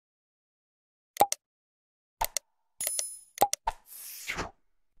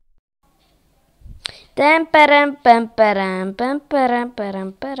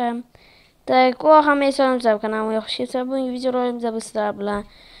Param. Tak, hamma eslab kanalimga xush kelibsizlar. Bugungi videorolikimizda biz sizlar bilan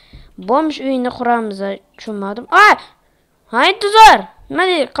bomj uyini quramiz. Tushunmadim. Ha, intizor. Nima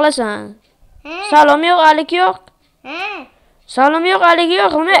qilasan? Salom yo'q, alik yo'q. Salom yo'q, alik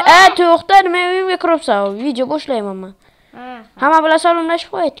yo'q. To'xta, nima uyimga kiribsan? Video boshlayman men. Hamma bilan salomlashib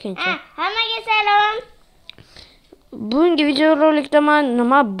qo'yayotgancha. Hammaga salom. Bugungi videorolikda men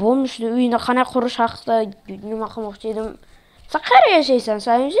nima bomj uyini qanday qurish haqida nima qilmoqchi edim. Sen qayerda yashaysan,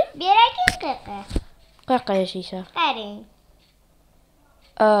 Sayunji? Beraking qaqa. Qayerda yashaysan? Qaring.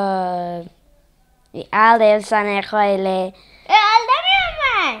 Aldaysan qo'yle.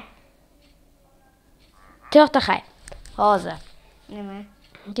 Aldamyapman. To'xta, hay. Hozir. Nima?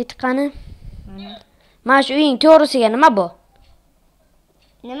 Ket qani? Mana shu uying to'g'risiga nima bu?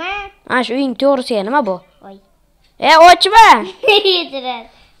 Nima? Mana shu uying to'g'risiga nima bu? Voy. Ochma. Yetirat.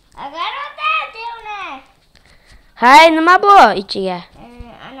 Agar o'tadi. Hay, nima bu ichiga?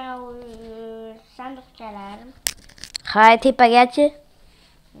 Ana sanduqchalar. Hay, tepagachi.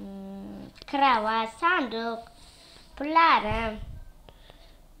 Kravat, sanduq, pullarim.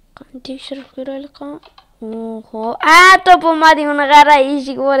 Qani tekshirib ko'raylik qani. Oho, topolmading, uni qara,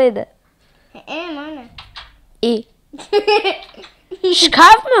 eshik bor edi. Mana.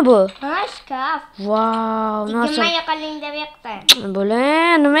 Shkafmi bu? Ha, shkaf. Vau, nima yoqaling deb yoqdi.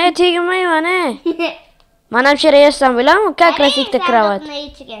 Bo'lar, nima tegmayman, Mana hamshira yasam bilamu, как красивый кровать. Sanduqning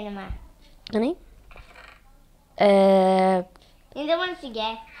ichiga nima? Qani? Endi bunisiga.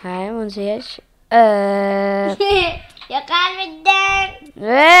 Hay, bunisiga. Yoqalmidan.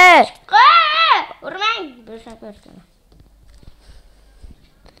 Urmang, bo'lsa ko'rsin.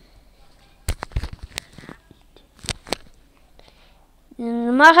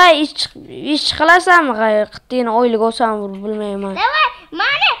 Nima ish qilasanmi? Qitini oylik olsam bilmayman. Davay,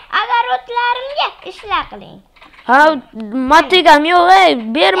 mana agarotlarimga ishla qiling. Ha, matigam yo'q,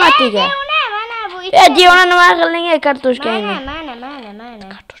 ber matiga. Mana bu Devona nima qiling, kartoshkangni. Mana.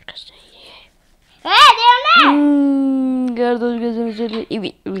 Kartoshkasi. Devona. Kartoshkasini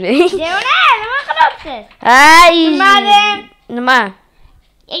Devona, nima qilyapsiz? Ay. Nima?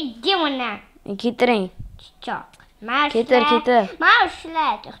 Devona. Ketiring. Chichoq. Ketir. Ma ushla,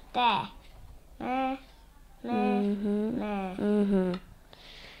 to'xta.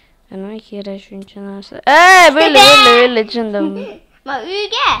 Nima kerak shuncha narsa? Bo'ldi, tushundim. Ma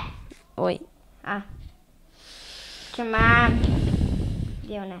uyga. Voy. Tamam.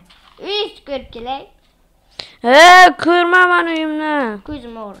 Devona. Uy ko'rib kelay. Ko'rmaman uyimni.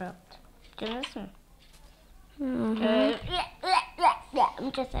 Ko'zim og'riyapti. Tushunasizmi?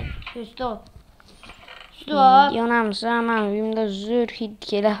 Stop. Yonamsan, men uyimda zo'r hid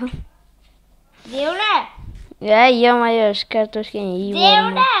keladi. Devona. Yo'q, kartoshkani yeyib oldim.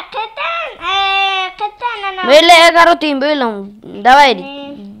 Devona, qatan ana. Bo'ldi, agaroting bo'lim. Davay.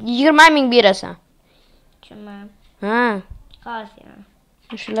 20 ming berasan. Tamam. Ha. Qolsin.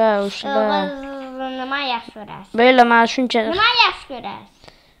 Ushla. Nima yaxshi ko'rasiz? Bo'ldi, men shuncha. Nima yaxshi ko'rasiz?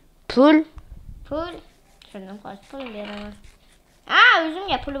 Pul. Tushundim, hozir pul beraman.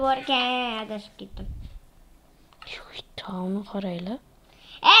 O'zimga pul bor ekan, adashib ketdim. Tavni qaraylar.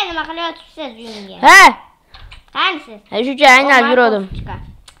 Nima qilyapsiz uyimga? Qanisiz? Shuncha aynab yurdim.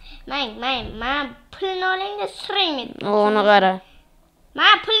 Men pulni olingda siring. Uni qara.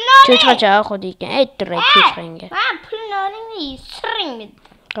 Men pulni oling. Cho'chqacha xuddi ekan. Ayttiray cho'chqanga. Men pulni olingda siring.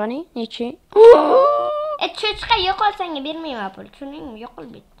 Qani, nechi? Cho'chqa yo'qolsanga bermayman pul. Tushundingmi?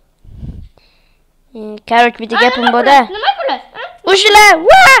 Yo'qolib ketdi. Короче, bitta gapim bor-da. Nima qilasiz? Ushla.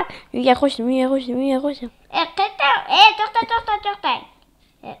 Uyga qo'shdim. To'xta.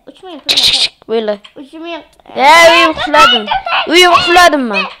 3 ming pul. Bo'ldi. 3 ming. Uyim uxladim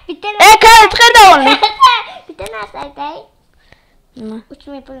men. Kalit qayerda oldi? Bitta narsa aytay. Nima? 3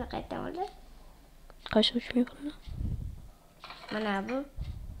 ming pulni qayerdan oldi? Qaysi 3 ming pulni? Mana bu.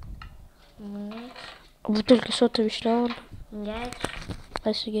 Butilka sotib ishlab oldim. Unga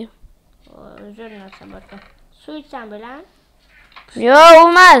Qaysiga? zo'r narsa bor-ku. Suv ichsam bo'ladimi? Yo'q,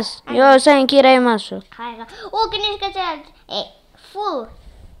 emas. Yo'q, sen kerak emas u. Qayga? O knishkacha. Full.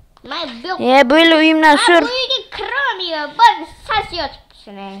 Bo'ldi, uyimdan sur. Uyga kirolmayman. Bir sas yotibdi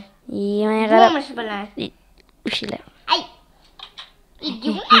shuni. Mana qarab. Bo'lmish bilan. Ushla.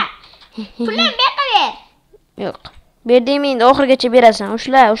 Igna. Pulim beqaver. Yo'q. Berdim, endi oxirigacha berasan.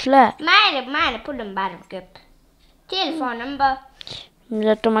 Ushla. Mayli, pulim bor ko'p. Telefonim bor.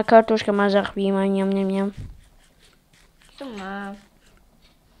 Zато men kartoshka maza qilib yeyman, yam. Tamam.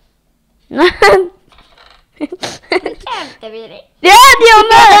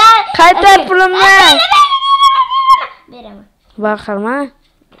 Devona. Qaytar pulimni. Beraman. Baqirma.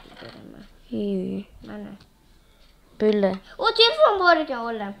 Mana. Böyle. O telefon bor ekan,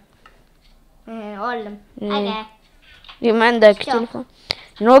 oldim. Oldim. Aga. Mendagi telefon.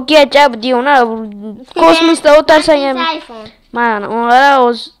 Nokia chap deyona kosmosda o'tarsang ham. iPhone. Mana ular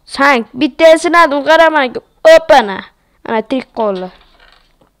o'z sang bittasini qaraman. Opana. Ana trik qoldi.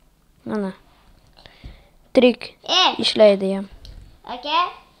 Mana. Trik ishlaydi ham. Aka.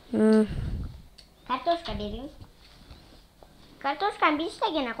 Kartoshka bering. Kartoshkam 5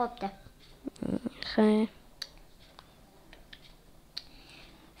 tagina qopti. Ha.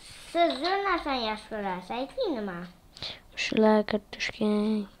 Siz zo'r narsani yaxshi ko'rasiz, ayting nima? Shular kartoshka.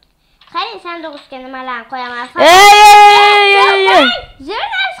 Qarang, sanduq ustiga nimalarni qo'yaman. Ey! Zo'r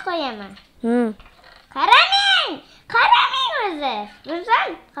narsa qo'yaman. Qaramang o'zi. Bunsan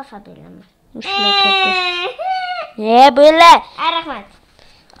xafa bo'laman. Shular kartoshka. Bo'la. Rahmat.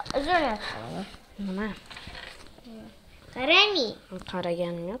 Zo'r narsa qo'yaman. Nima? Qarami.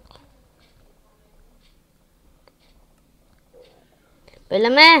 Qaraganim yo'q.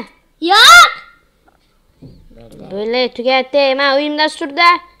 Bo'laman? Yo'q. Bo'la tugatdi. Men uyimda surda.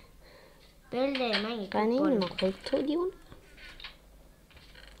 Bo'ldi, menga. Qani nima qo'yibdi deyman.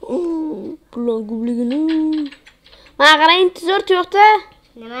 Bular ko'pligini. Mana qarang, intizor yo'qda.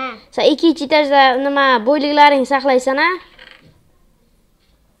 Nima? Sen ikkinchi etajda nima bo'yliklaring saqlaysan-a?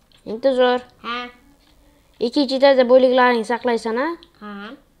 Intizor. Ha. Ikkinchi etajda bo'yliklaring saqlaysan-a? Ha.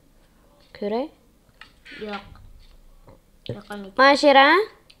 Ko'ray. Yo'q. Yo'qolmaydi. Mana shera?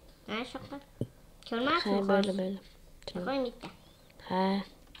 Ha, shoqqa. Ko'rmasmi? Bo'ldi. Yo'qolmaydi. Ha,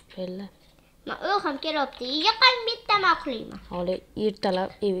 bo'ldi. Men o'g'lim kelibdi. Yo'qolmaydi, men uxlayman. Hali ertalab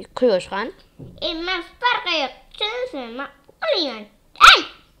quyosh qan? Men farqi yo'q. Tushunasizmi? Men uxlayman. Ay!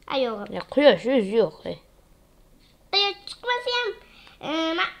 Oyog'im. Ya quyosh o'zi yo'q. Quyosh chiqmasa ham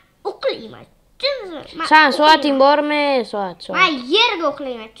men uxlayman. Tushunasizmi? Sen soating bormi? Soat. Men yerga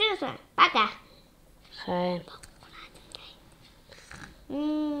uxlayman. Tushunasizmi? Paka. Ha.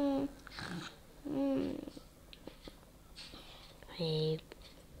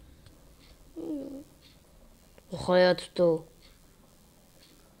 Uxlayotibdi.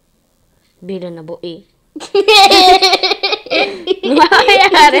 Belini bo'y. Nima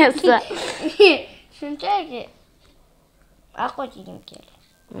qilyapsan? Shunchaki ovqat yegim keldi.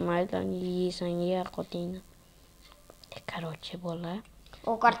 Maydan yeysan, ye qotingni. Короче, bola.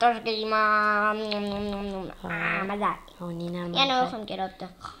 O kartoshka yeyman. Maza. Yana o'zim kelibdi.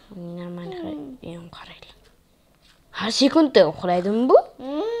 Ham qaraylar. Har sekundda uxlaydimi bu?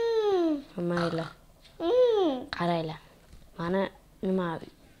 Mayli. Qaraylar. Mana nima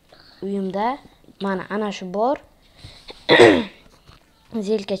uyimda mana ana shu bor.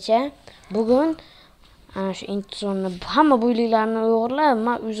 Zelkacha bugun ana shu intizorni hamma bo'yliklarini o'g'irlab,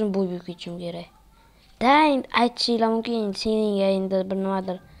 men o'zim bo'yib ketishim kerak. Dayn aytishinglar mumkin, senga endi bir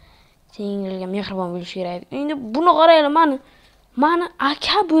nimadir senga mehribon bo'lish kerak. Endi buni qaraylar, mani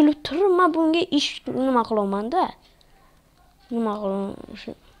aka bo'lib turib, men bunga ish nima qilaman-da. Nima qilaman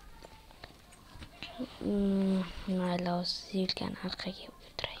shu. Mayli, Zelkani orqaga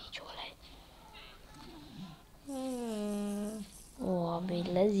o'tiray, jo'lay.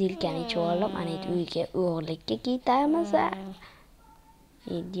 Bella Zelkani ichib olib, ana uyga o'g'likka ketamiz.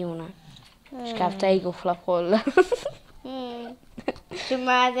 Idiona. Shkafdagi uxlab qoldi.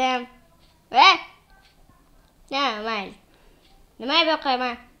 Tushunmadim. Mayli. Nima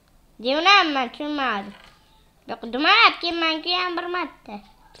boqaman? Deymanman, tushunmadim. Yo'q, dumalab kelmanku ham bir marta.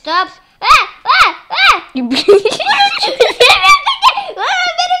 Stop.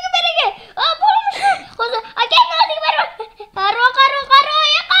 Beriga. Bo'lmish. Hozir akamni oldiga borib. Qaro,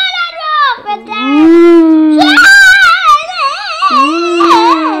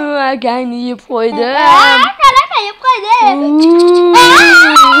 Agani yeb qo'ydi. Qanaqa yeb qo'ydi?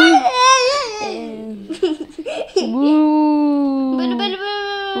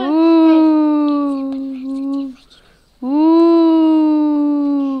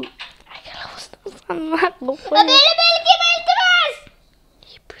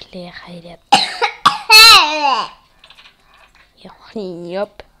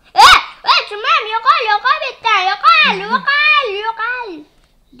 Yop. Tamam, yo'qol bitta, yo'qol.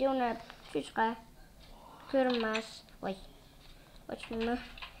 Deyona cho'chqa. Ko'rinmas. Voy. Ochma.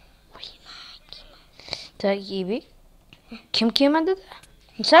 Tagibi. Kim kelmadi?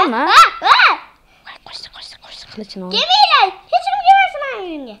 Senmi? Qo'ysa qilichini ol. Kelinglar. Hech kim kelmas men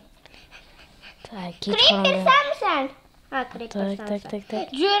uyimga. Kech qoldi. Kiribsanmisan? Ha, kiribsan. Tak.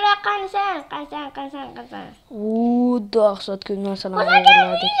 Jo'ra qansan. Dahshat ko'p narsalarni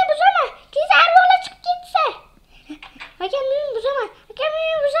o'g'irladik. Buzama. Keyin arvoqlar chiqib ketsa. Akam buzama.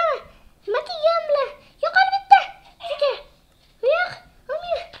 Mati yam bilan. Yo'qol bitta. Juda. Yo'q.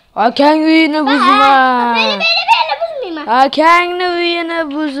 Akang uyini buzaman. Beni buzmayman. Akangni uyini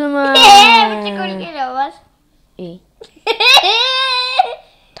buzaman. Buncha qo'l kelyapmiz. Ey,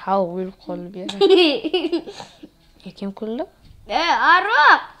 tavuq o'lib qolib ber. Kim kuldi?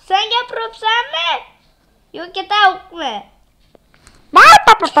 Aroq, sen gapiryapsanmi? Yo'ki tavuqmi?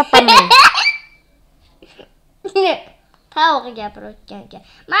 Tavuq gapirayotgan ekan.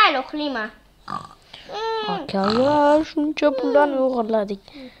 Mayli, uxlayman. Akalar, shuncha pullarni o'g'irladik.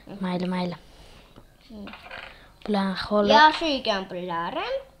 Mayli. Bularni xola. Yaxshi ekan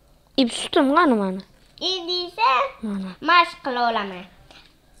pullarim. Sutim qani mana? Endi esa Mana. mashq qila olaman.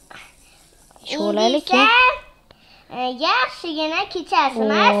 Sho'laylik. Yaxshigina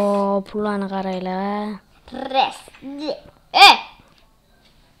kechasimas. Pullarni qaranglar. Res.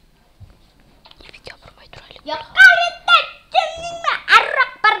 Gapirmay turaylik. Yo'qolib tiningmi?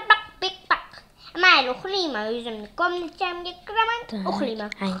 Arroq bardoq bekbaq. Mayli, uxlayman, o'zimni komnatchamga kiraman, uxlayman.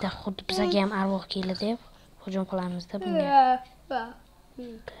 Ayda xuddi bizga ham arvoh keldi deb hujum qilamizda bunga.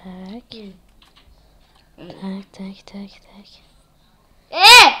 Tak.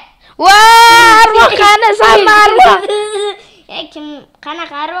 Arvoh qani sanma arvoh. Kim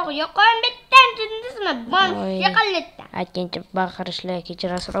qanaqa arvoh yo'qon bittan tundizmi? Bom shaqallatdan. Aytgancha baqirishlar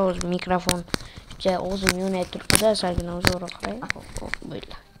kechirasiz, o'z mikrofon o'zim yo'nay turibdi-da, salgina zo'roq qiray.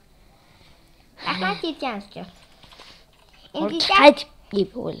 Bo'yla. Rahmat ketgansiz-chi. Endi qaytib deb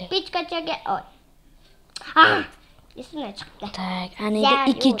o'ylay. pechkachaga oy. Esimdan chiqdi. Tak, ana endi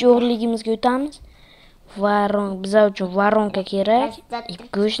ikkinchi o'g'irligimizga o'tamiz. Biz uchun varonka kerak.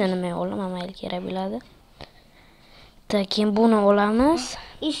 Go'shtni nima olaman, mayli kerak bo'ladi. Tak, keyin buni olamiz.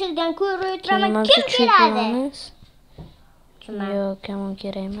 Eshikdan ko'rib o'tiraman, kim keladi? Yo'q, kamon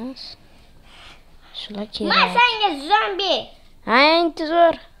kerak emas. Shular kerak. Men senga zombi.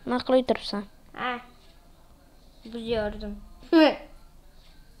 Intizor, nima qilib turibsan? Buzyordim.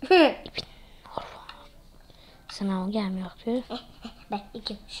 Sinovga ham yo'q-ku. 1 2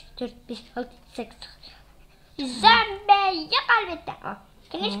 3 4 5 6 8. Zombi yo'qolibdi.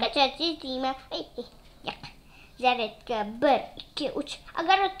 Knishkacha chizdingmi? Yo'q. Zaryadka 1 2 3.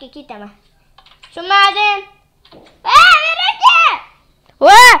 Огородga ketaman. Tushunmadim. Beraka!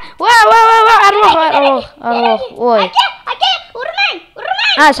 Arvoh, voy. Aka, urmang.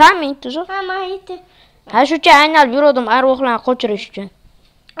 Sanmi intizor? Men aytdim. Shuncha aynalib yurdim arvohlarni qochirish uchun.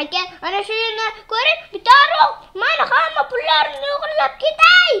 Aka, ana shu yerni ko'ring, bitta arvoh meni hamma pullarimni o'g'irlab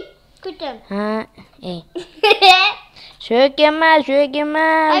ketay. Kutim. Sho'kmas. Böyle.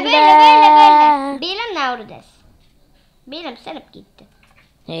 Belim navrudas. Belim sinib ketdi.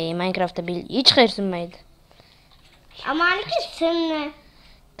 Minecraftda bil hech qayer sinmaydi. Amaniki sinni.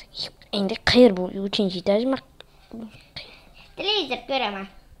 Endi qayer bu 3-etajmi? Televizor ko'raman.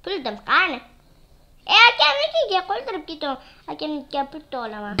 Puldim qani? Akamnikiga qoldirib ketaman. Akamnikiga pul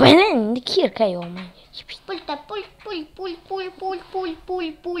olaman. Bana endi kirka yo'qman.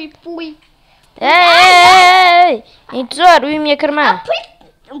 Pul. Ey! Intizor, uyimga kirma.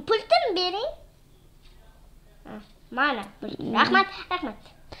 Pultim bering. Mana pul. Rahmat.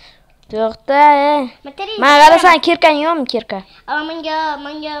 To'xta. Men qarasan kirkan yo'qmi kirka? Menga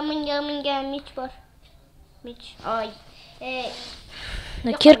mich bor. Mich. Oy.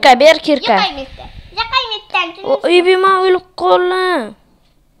 Kirka ber kirka. Yo'qaymetdan. Uyimga o'lib qoldim.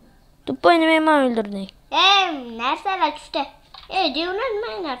 To'pay nima o'ldirding? Narsalar tushdi. Devlar nima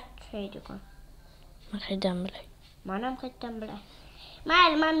narsa tushaydi-ku? Men qaydan bilay? Manam qaydan bilay?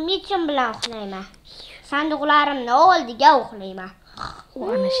 Mayli, men michim bilan uxlayman. Sanduqlarimni oldiga uxlayman.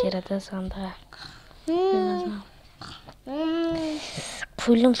 Ana sherada sandiq.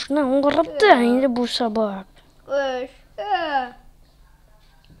 Pulim shundan o'ng'iribdi, endi bu sabab.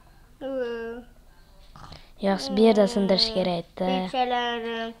 Yaxshi, bu yerda sindirish kerak edi.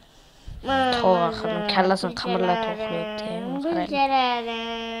 Kechalarim. To'g'ri, kallasini qimirlatib uxlayapti.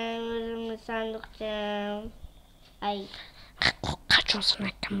 O'zimni sanduqcham. Ay. Qachonsin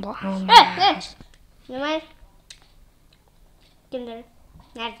akam bu? Nima? Kimdir?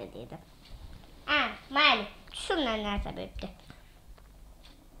 Narsa dedi. Mayli, shundan narsa bo'pti.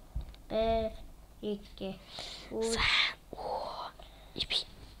 1 2 3.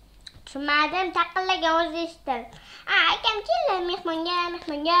 Tushunmadim, taqillagan o'zi eshitdim. Akam keldi mehmonga.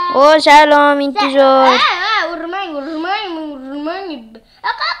 Shalom, intizor. Urmang.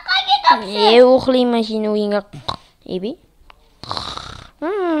 Qayerga ketibsiz? Uxlayman shuni uyingga. Ebi.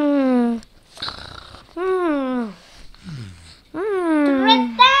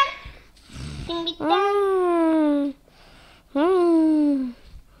 Turratdan. Timbitdan.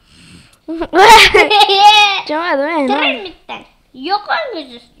 Chamadim men. Turratdan.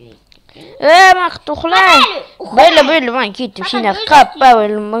 Yo'qolmiz. Mak uxlay. Böyle ben ketdim. Shina qappa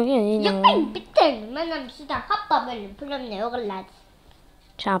bo'ldim. Yo'qing bitta. Mana sizdan qappa bo'ldim. Pulimni o'g'irladi.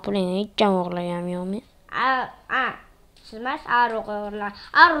 Sen pulingni hecham o'g'irlaganman yo'qmi? Sizmas aroq o'g'irladi.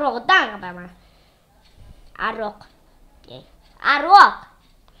 Aroqdan qilaman. Aroq. Aroq.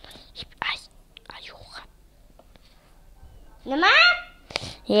 Ayoq. Nima?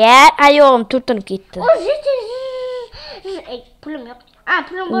 Oyog'im turtinib ketdi. Pulim yo'q.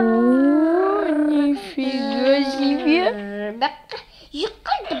 Pulim bor. Nifiga себе.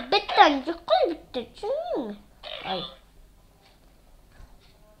 Yiqildi bittan, yiqildi. Tushundingmi? Ay.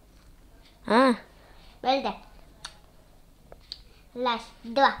 Bo'ldi. Las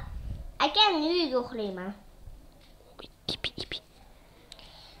 2. Akamning uyiga uxlayman. Ipi.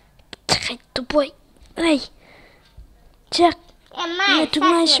 Chiqay tupay. Ay. Chiq.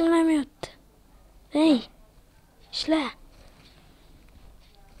 Tugma ishlamyapti. Ey. Ishla.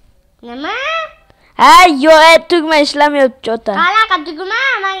 Nima? Yo'q, tugma ishlamyapti ota. Qanaqa tugma?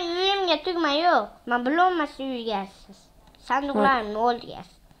 Men uyimga tugma yo'q. Men bilolmas uygasiz. Sanduqlarni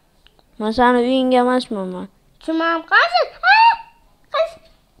oldigasiz. Men seni uyingga emasman. Chumam qaysi?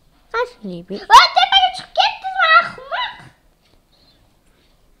 Qaysi? Nibi. Tepaga chiqib ketdingmi, ahmoq?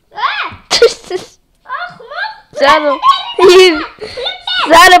 Ahmoq.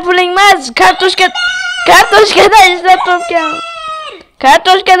 Zali puling emas, kartoshkada ishlab topgan.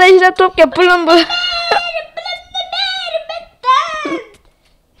 Kartoshkada ishlab topgan pulim bu.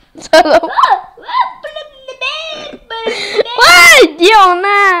 Salom. Pulimni ber. Voy,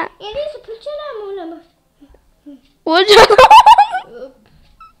 Diona. Endi pulchalarni olaman.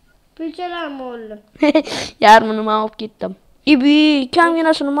 Pulchalarni olaman. Yarmini men olib ketdim. Ibi,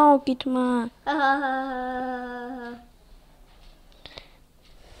 kamginasini men olib ketman.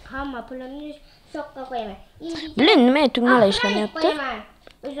 Hamma pulimni shoqqa qo'yaman. Bilin nima tugmalar ishlamayapti?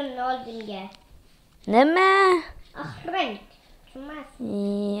 O'zimni oldimga. Nima? Axrank. Tushunmas.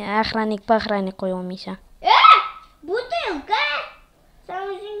 Axranik qo'yolmaysan. Butilka. Sen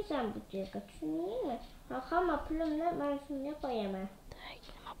o'zingsan butilka. Tushundingmi? Hamma pulimni men shunga qo'yaman.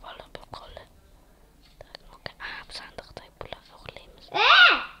 Nima bola bu qo'li? Sandiqda pullar o'g'irlaymiz.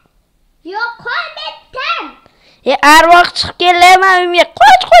 Yo'q, qo'ybatdan. Arvoq chiqib kelaman uyimga.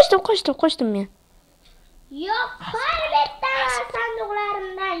 Qochdim men. Yo'q, qo'ybatdan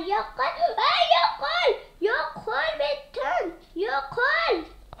sanduqlarimdan. Yo'q, qo'ybatdan. Yo'q, qo'y.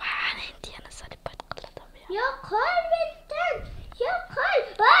 Endi yana salipat qiladi. Yo'q, qo'ybatdan. Yo'q, qo'y.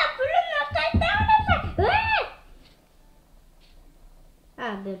 Pulimni qayerdan olasan?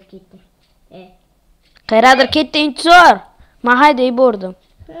 Bo'lib ketdi. Qayerdir ketdi intizor. Men haydab yubordim.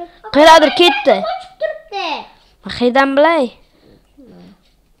 Qayerdir ketdi. Qochib turibdi. Men qaydan bilay?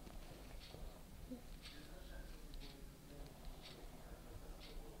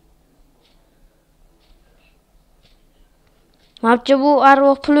 Mapcha bu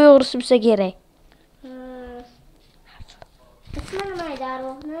arvoq pul o'g'risi bo'lsa kerak. Ismi nima edi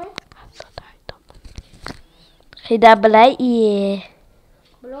arvoqni? Qaydan bilay?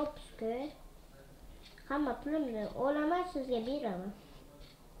 Bilopsiz-ku. Hamma pulimni olaman, sizga beraman.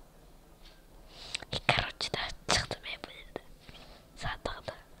 Короче, chiqdi men bu yerda.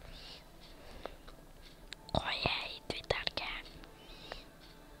 Sandiqda. Qo'yay Twitterga.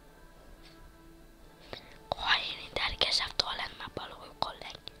 Qo'ying darga shafti olanma baloy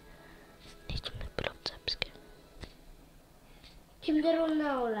qo'llang. Nechimni bilibdi bizga. Kimdir uni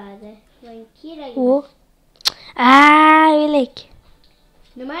oladi. Men kerak. O'ylik.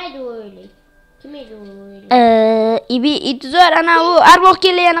 Nima edi o'ylik? Kim edi o'ylik? Ibi intizor ana u arvoq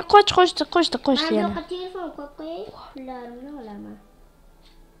keldi yana qochdi yana. Men telefon qo'yib qo'yay, pullarimni olaman.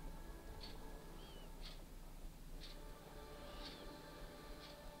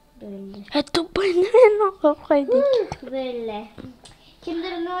 Bo'ldi. To'pini qo'yib qo'ydik. Bo'ldi.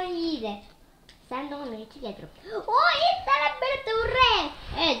 Kimdir non yeydi. Sanduqni ichiga turib. Ertalab beribdi, urra!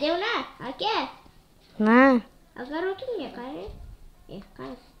 Devna, aka. Na. Огородimga qara.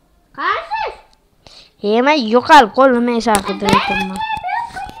 Qaysiz? Men yo'qolib qoldim men haqida aytaman.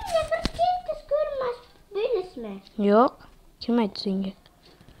 Bilasizmi? Yo'q. Kim aytdi senga?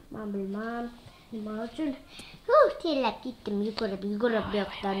 Men bilmam. Nima uchun? Terlab ketdim, yugurib bu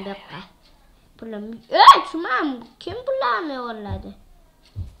yoqdan bu yoqqa. Pulim. Chumam, kim pullarni o'g'irladi?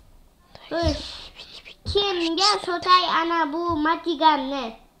 Kimga sotay ana bu matigamni?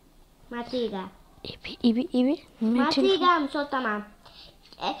 Matiga. Ibi. Matigam sotaman.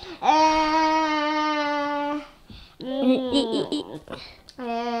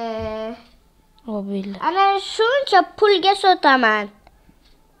 O billah. Ana shuncha pulga sotaman.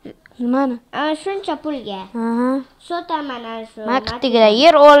 Nimani? Ana shuncha pulga. Aha. Sotaman ana shu. Marketda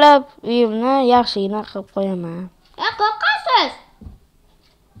yer olib, uyimni yaxshigina qilib qo'yaman. Qo'rqasiz.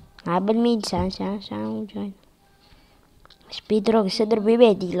 Ha, bilmaysan sen u joyni. Shpidrog sindirib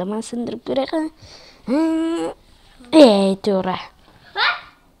deydilar, men sindirib ko'ray. To'g'ri.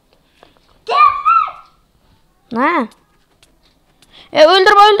 Ha?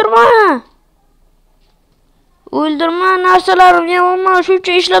 O'ldirma. O'ldirma, narsalarimni olma,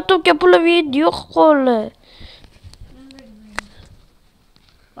 shuncha ishlab topgan pulim yo'q qoldi.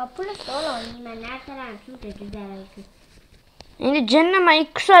 Va pulni ololmayman, narsalarim shuncha juda. Endi jinnima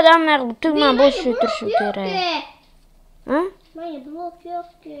 2 soat ammo tugma bo'sh o'tirishim kerak. Ha? Mana blok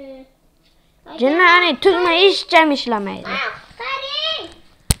yo'q-ku. Jinna ani tugma hech jam ishlamaydi.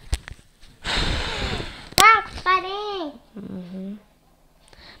 Qutqaring.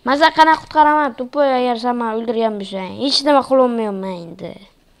 Maza qanaqa qutqaraman? To'poy agar sen meni o'ldirgan bo'lsang, hech nima qila olmayman endi.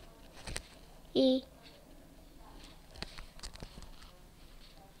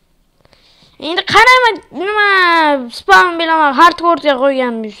 Endi qarayman, nima spam bilan hardcore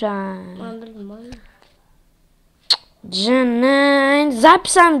qo'ygan bo'lsan. Men bilmayman. Jinna, endi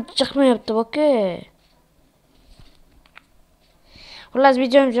zapisam chiqmayapti boka. Xullas,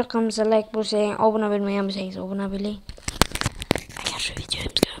 videomiz yoqqan bo'lsa, like bo'lsang, obuna bo'lmagan bo'lsangiz, obuna bo'ling. Agar shu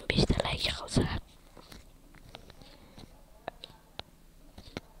videomizga 15 ta like qilsa,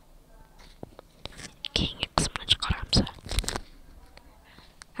 keyingi qismini chiqaramiz.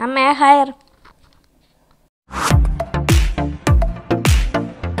 Hammaga xayr.